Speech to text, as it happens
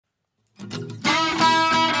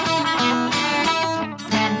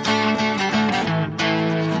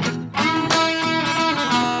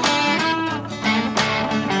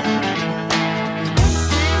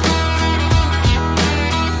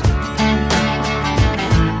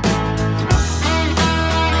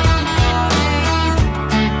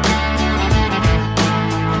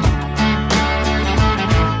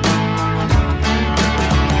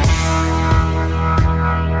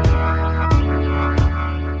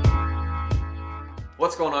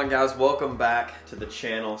What's going on, guys? Welcome back to the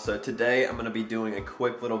channel. So today I'm going to be doing a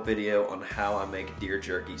quick little video on how I make deer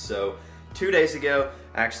jerky. So 2 days ago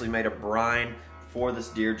I actually made a brine for this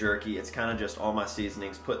deer jerky. It's kind of just all my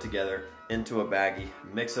seasonings put together into a baggie,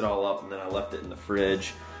 mix it all up, and then I left it in the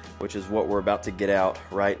fridge, which is what we're about to get out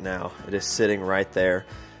right now. It is sitting right there,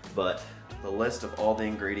 but the list of all the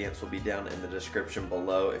ingredients will be down in the description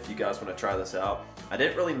below if you guys want to try this out. I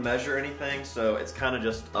didn't really measure anything, so it's kind of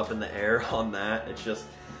just up in the air on that. It's just,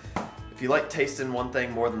 if you like tasting one thing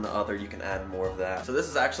more than the other, you can add more of that. So this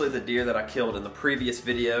is actually the deer that I killed in the previous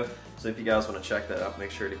video, so if you guys want to check that out, make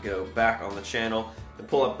sure to go back on the channel and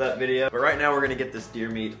pull up that video. But right now we're going to get this deer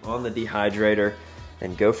meat on the dehydrator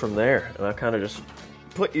and go from there. And I'll kind of just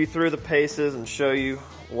put you through the paces and show you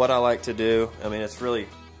what I like to do. I mean, it's really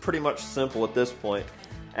pretty much simple at this point.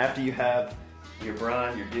 After you have your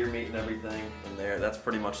brine, your deer meat and everything in there, that's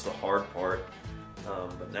pretty much the hard part.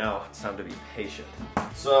 But now it's time to be patient.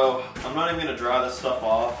 So I'm not even gonna dry this stuff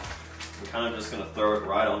off. I'm kind of just gonna throw it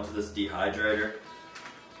right onto this dehydrator.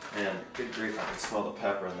 And good grief, I can smell the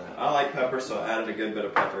pepper in that. I like pepper, so I added a good bit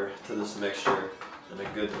of pepper to this mixture and a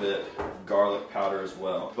good bit of garlic powder as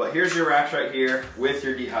well. But here's your racks right here with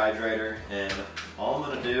your dehydrator, and all I'm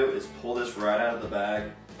gonna do is pull this right out of the bag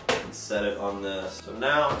and set it on this. So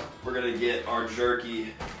now we're gonna get our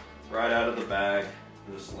jerky right out of the bag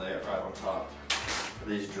and just lay it right on top of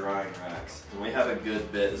these drying racks. And we have a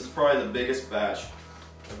good bit. This is probably the biggest batch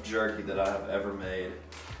of jerky that I have ever made.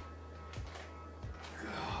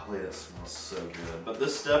 Golly, that smells so good. But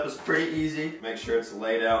this step is pretty easy. Make sure it's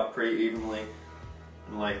laid out pretty evenly.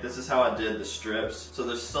 And like, this is how I did the strips. So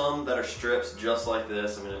there's some that are strips just like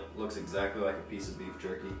this. I mean, it looks exactly like a piece of beef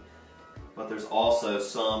jerky. But there's also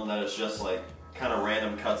some that is just like kind of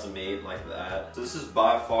random cuts of meat like that. So this is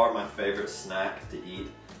by far my favorite snack to eat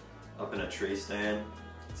up in a tree stand.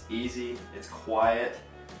 It's easy, it's quiet,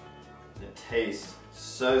 and it tastes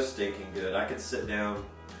so stinking good. I could sit down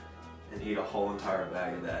and eat a whole entire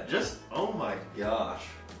bag of that. Just, oh my gosh.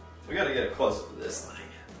 We gotta get a close-up of this thing.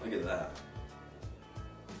 Look at that.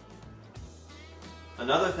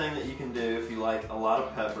 Another thing that you can do if you like a lot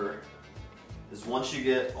of pepper is once you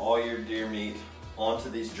get all your deer meat onto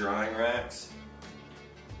these drying racks,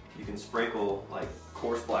 you can sprinkle like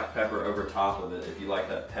coarse black pepper over top of it if you like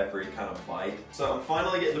that peppery kind of bite. So I'm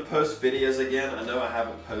finally getting to post videos again. I know I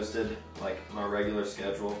haven't posted like my regular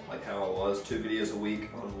schedule, like how I was, 2 videos a week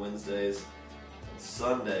on Wednesdays and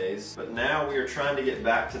Sundays. But now we are trying to get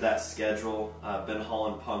back to that schedule. I've been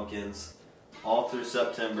hauling pumpkins all through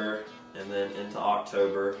September and then into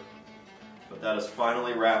October. But that is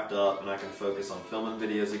finally wrapped up and I can focus on filming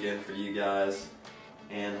videos again for you guys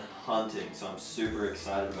and hunting. So I'm super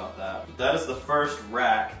excited about that. But that is the first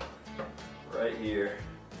rack right here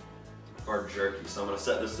for our jerky. So I'm gonna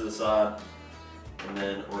set this to the side and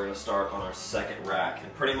then we're gonna start on our second rack.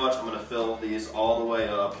 And pretty much I'm gonna fill these all the way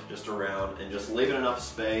up just around and just leaving enough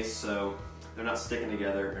space so they're not sticking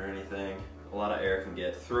together or anything. A lot of air can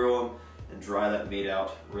get through them and dry that meat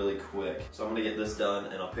out really quick. So I'm gonna get this done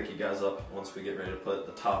and I'll pick you guys up once we get ready to put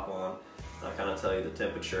the top on. And I'll kind of tell you the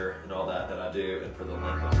temperature and all that I do and for the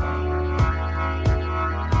length of time.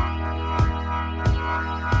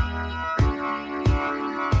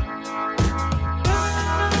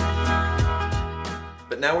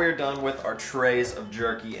 But now we are done with our trays of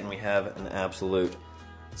jerky and we have an absolute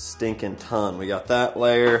stinking ton. We got that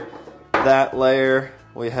layer,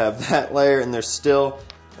 we have that layer, and there's still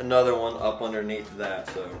another one up underneath that.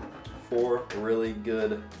 So 4 really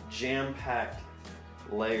good jam-packed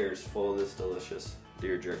layers full of this delicious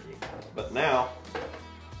deer jerky. But now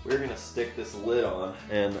we're gonna stick this lid on,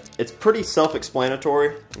 and it's pretty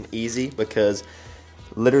self-explanatory and easy because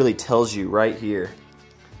it literally tells you right here.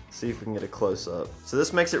 See if we can get a close-up. So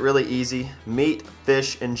this makes it really easy. Meat,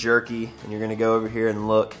 fish, and jerky. And you're gonna go over here and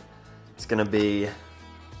look. It's gonna be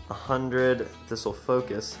 100, this will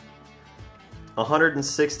focus,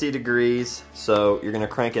 160 degrees, so you're gonna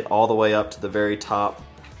crank it all the way up to the very top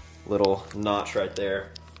little notch right there.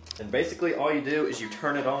 And basically all you do is you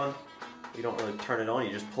turn it on. You don't really turn it on,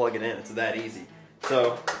 you just plug it in. It's that easy.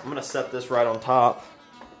 So I'm gonna set this right on top,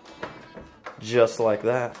 just like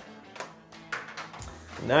that.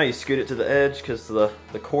 And now you scoot it to the edge because the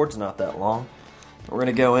cord's not that long. We're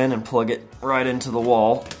gonna go in and plug it right into the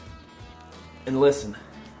wall. And listen,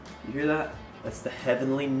 you hear that? That's the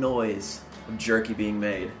heavenly noise of jerky being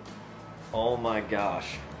made. Oh my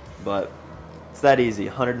gosh. But it's that easy,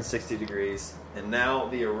 160 degrees. And now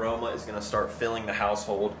the aroma is gonna start filling the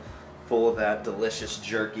household full of that delicious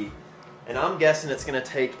jerky. And I'm guessing it's gonna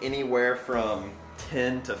take anywhere from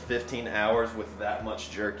 10 to 15 hours with that much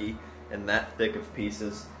jerky and that thick of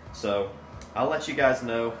pieces. So I'll let you guys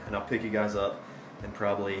know, and I'll pick you guys up, and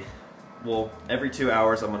probably, well, every 2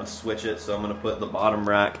 hours I'm gonna switch it. So I'm gonna put the bottom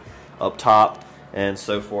rack up top, and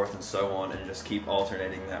so forth and so on, and just keep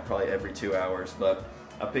alternating that probably every 2 hours. But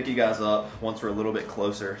I'll pick you guys up once we're a little bit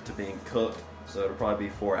closer to being cooked. So it'll probably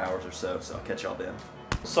be 4 hours or so. So I'll catch y'all then.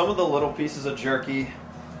 Some of the little pieces of jerky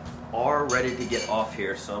are ready to get off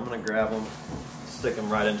here, so I'm gonna grab them, stick them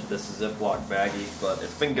right into this Ziploc baggie. But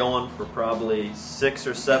it's been going for probably 6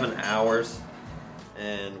 or 7 hours,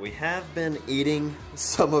 and we have been eating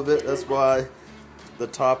some of it. That's why the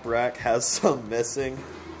top rack has some missing,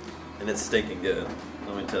 and it's stinking good.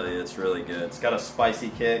 Let me tell you, it's really good. It's got a spicy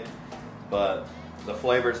kick, but the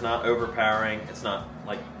flavor's not overpowering. It's not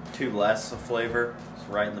like too less of flavor. It's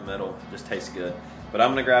right in the middle. It just tastes good. But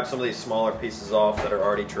I'm gonna grab some of these smaller pieces off that are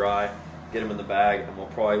already dry, get them in the bag, and we'll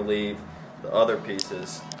probably leave the other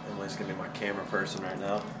pieces. Emily's gonna be my camera person right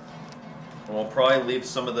now. And we'll probably leave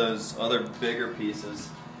some of those other bigger pieces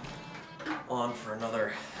on for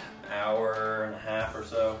another hour and a half or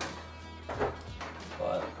so.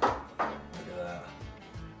 But look at that.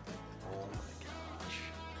 Oh my gosh.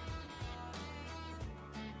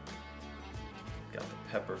 Got the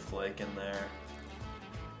pepper flake in there.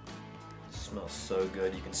 Smells so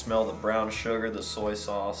good. You can smell the brown sugar, the soy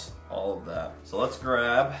sauce, all of that. So let's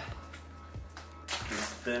grab these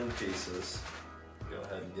thin pieces. Go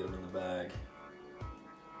ahead and get them in the bag.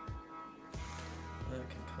 That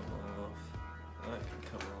can come off. That can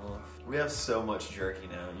come off. We have so much jerky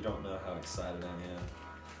now. You don't know how excited I am.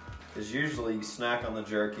 Because usually you snack on the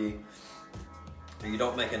jerky, or you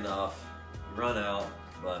don't make enough, you run out,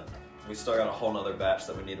 but we still got a whole nother batch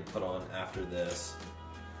that we need to put on after this.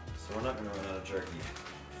 So we're not going to run out of jerky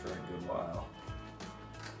for a good while.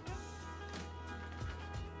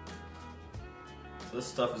 So this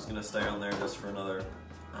stuff is going to stay on there just for another,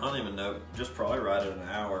 I don't even know, just probably right at an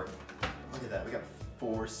hour. Look at that, we got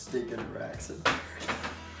 4 stinking racks in there.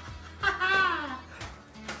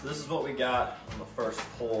 So this is what we got on the first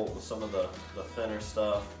pull with some of the thinner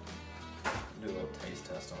stuff. Do a little taste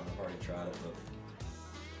test on it. I've already tried it, but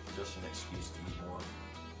just an excuse to eat more.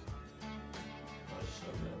 That's so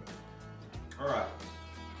good. Alright,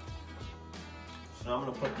 so now I'm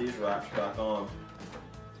going to put these racks back on,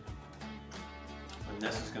 and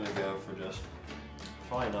this is going to go for just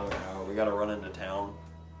probably another hour. We got to run into town,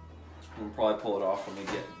 and we'll probably pull it off when we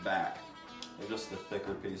get back. They're just the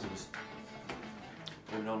thicker pieces.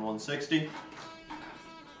 Put it on 160,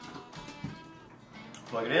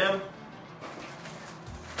 plug it in,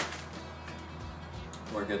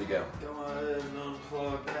 we're good to go. Go ahead and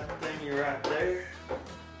unplug that thingy right there.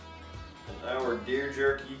 And our deer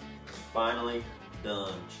jerky is finally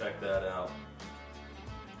done. Check that out.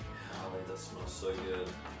 Golly, that smells so good.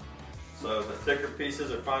 So the thicker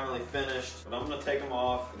pieces are finally finished, but I'm gonna take them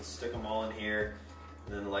off and stick them all in here.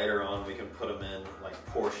 And then later on we can put them in like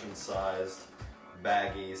portion-sized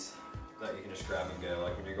baggies that you can just grab and go.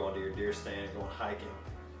 Like when you're going to your deer stand, going hiking,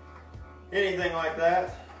 anything like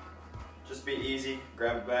that. Just be easy,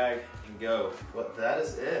 grab a bag and go. But that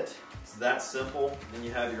is it. It's that simple. Then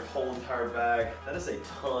you have your whole entire bag. That is a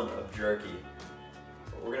ton of jerky.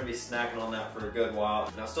 But we're gonna be snacking on that for a good while.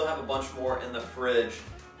 And I still have a bunch more in the fridge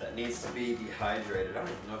that needs to be dehydrated. I don't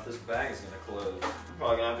even know if this bag is gonna close. I'm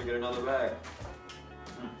probably gonna have to get another bag.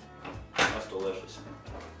 That's delicious.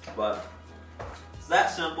 But it's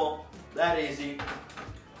that simple, that easy.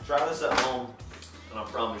 Try this at home, and I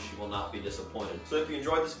promise you will not be disappointed. So if you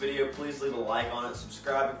enjoyed this video, please leave a like on it.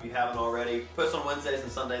 Subscribe if you haven't already. Post on Wednesdays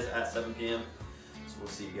and Sundays at 7 p.m. So we'll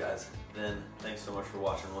see you guys then. Thanks so much for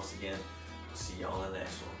watching once again. We'll see you on the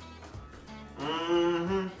next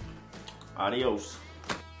one. Adios.